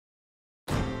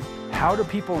how do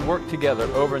people work together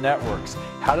over networks?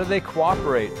 How do they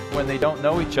cooperate when they don't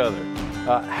know each other?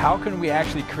 How can we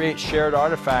actually create shared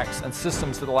artifacts and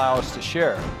systems that allow us to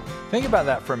share? Think about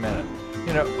that for a minute.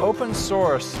 You know, open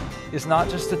source is not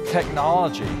just a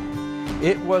technology.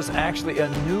 It was actually a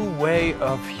new way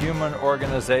of human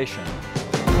organization.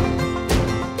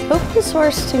 Open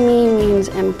source to me means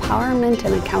empowerment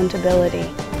and accountability.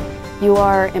 You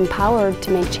are empowered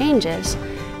to make changes,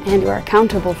 and you are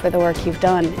accountable for the work you've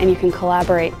done, and you can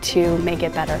collaborate to make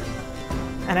it better.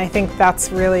 And I think that's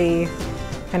really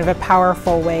kind of a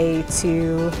powerful way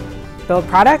to build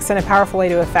products and a powerful way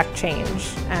to affect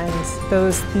change. And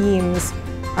those themes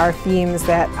are themes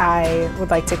that I would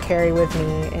like to carry with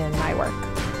me in my work.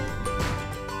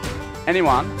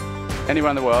 Anyone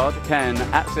in the world can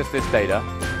access this data,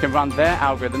 can run their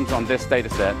algorithms on this data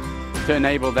set to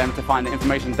enable them to find the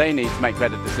information they need to make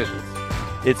better decisions.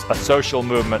 It's a social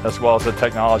movement as well as a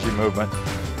technology movement.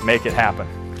 Make it happen.